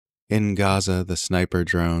In Gaza, the sniper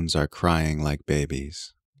drones are crying like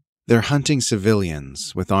babies. They're hunting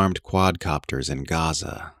civilians with armed quadcopters in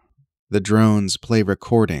Gaza. The drones play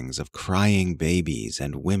recordings of crying babies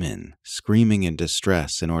and women screaming in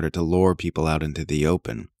distress in order to lure people out into the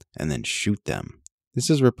open and then shoot them. This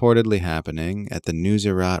is reportedly happening at the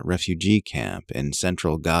Nuseirat refugee camp in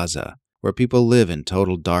central Gaza, where people live in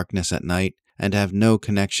total darkness at night and have no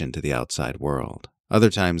connection to the outside world. Other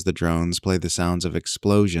times the drones play the sounds of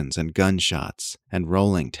explosions and gunshots and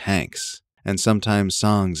rolling tanks, and sometimes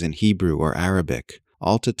songs in Hebrew or Arabic,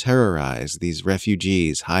 all to terrorize these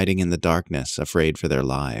refugees hiding in the darkness, afraid for their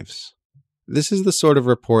lives. This is the sort of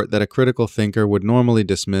report that a critical thinker would normally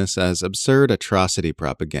dismiss as absurd atrocity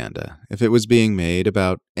propaganda if it was being made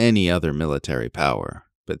about any other military power.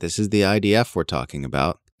 But this is the IDF we're talking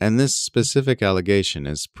about, and this specific allegation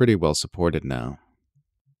is pretty well supported now.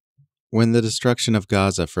 When the destruction of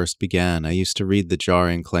Gaza first began, I used to read the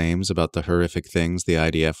jarring claims about the horrific things the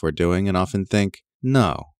IDF were doing and often think,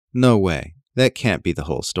 no way, that can't be the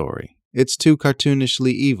whole story. It's too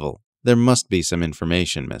cartoonishly evil. There must be some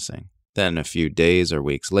information missing. Then a few days or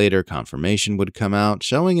weeks later, confirmation would come out,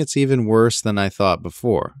 showing it's even worse than I thought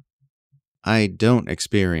before. I don't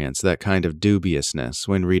experience that kind of dubiousness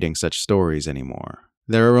when reading such stories anymore.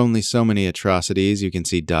 There are only so many atrocities you can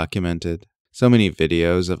see documented. So many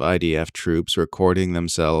videos of IDF troops recording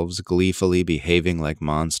themselves gleefully behaving like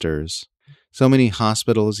monsters. So many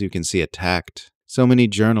hospitals you can see attacked. So many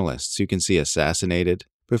journalists you can see assassinated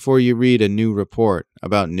before you read a new report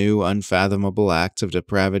about new unfathomable acts of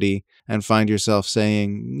depravity and find yourself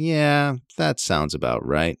saying, yeah, that sounds about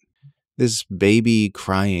right. This baby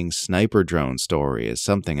crying sniper drone story is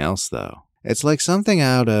something else, though. It's like something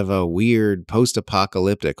out of a weird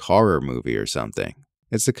post-apocalyptic horror movie or something.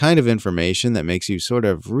 It's the kind of information that makes you sort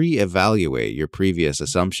of reevaluate your previous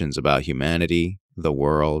assumptions about humanity, the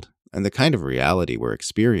world, and the kind of reality we're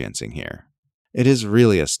experiencing here. It is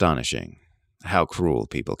really astonishing how cruel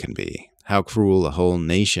people can be, how cruel a whole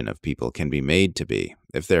nation of people can be made to be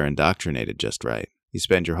if they're indoctrinated just right. You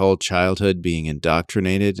spend your whole childhood being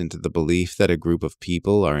indoctrinated into the belief that a group of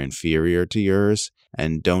people are inferior to yours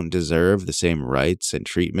and don't deserve the same rights and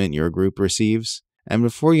treatment your group receives. And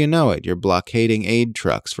before you know it, you're blockading aid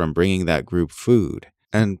trucks from bringing that group food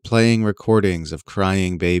and playing recordings of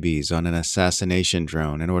crying babies on an assassination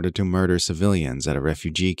drone in order to murder civilians at a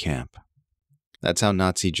refugee camp. That's how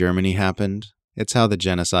Nazi Germany happened. It's how the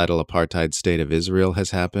genocidal apartheid state of Israel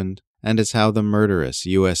has happened. And it's how the murderous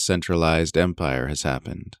U.S. centralized empire has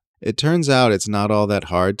happened. It turns out it's not all that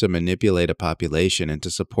hard to manipulate a population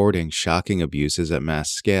into supporting shocking abuses at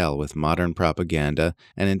mass scale with modern propaganda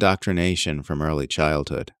and indoctrination from early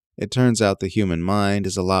childhood. It turns out the human mind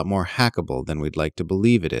is a lot more hackable than we'd like to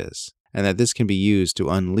believe it is, and that this can be used to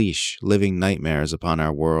unleash living nightmares upon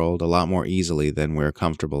our world a lot more easily than we're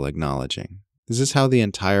comfortable acknowledging. This is how the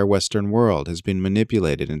entire Western world has been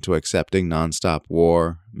manipulated into accepting nonstop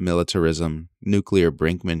war, militarism, nuclear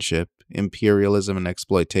brinkmanship, imperialism, and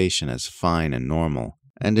exploitation as fine and normal,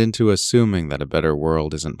 and into assuming that a better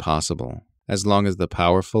world isn't possible. As long as the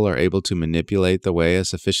powerful are able to manipulate the way a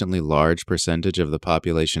sufficiently large percentage of the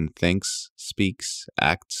population thinks, speaks,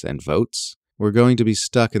 acts, and votes, we're going to be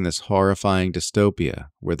stuck in this horrifying dystopia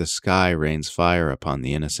where the sky rains fire upon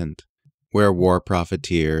the innocent, where war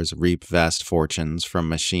profiteers reap vast fortunes from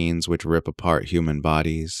machines which rip apart human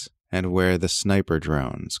bodies, and where the sniper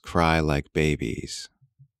drones cry like babies.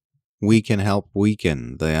 We can help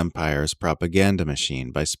weaken the empire's propaganda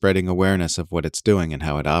machine by spreading awareness of what it's doing and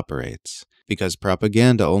how it operates, because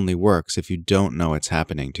propaganda only works if you don't know it's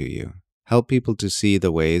happening to you. Help people to see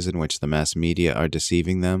the ways in which the mass media are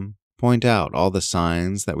deceiving them, point out all the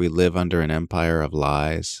signs that we live under an empire of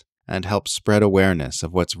lies, and help spread awareness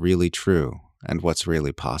of what's really true and what's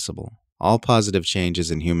really possible. All positive changes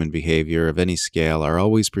in human behavior of any scale are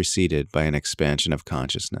always preceded by an expansion of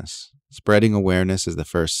consciousness. Spreading awareness is the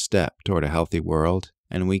first step toward a healthy world,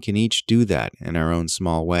 and we can each do that in our own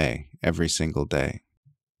small way every single day.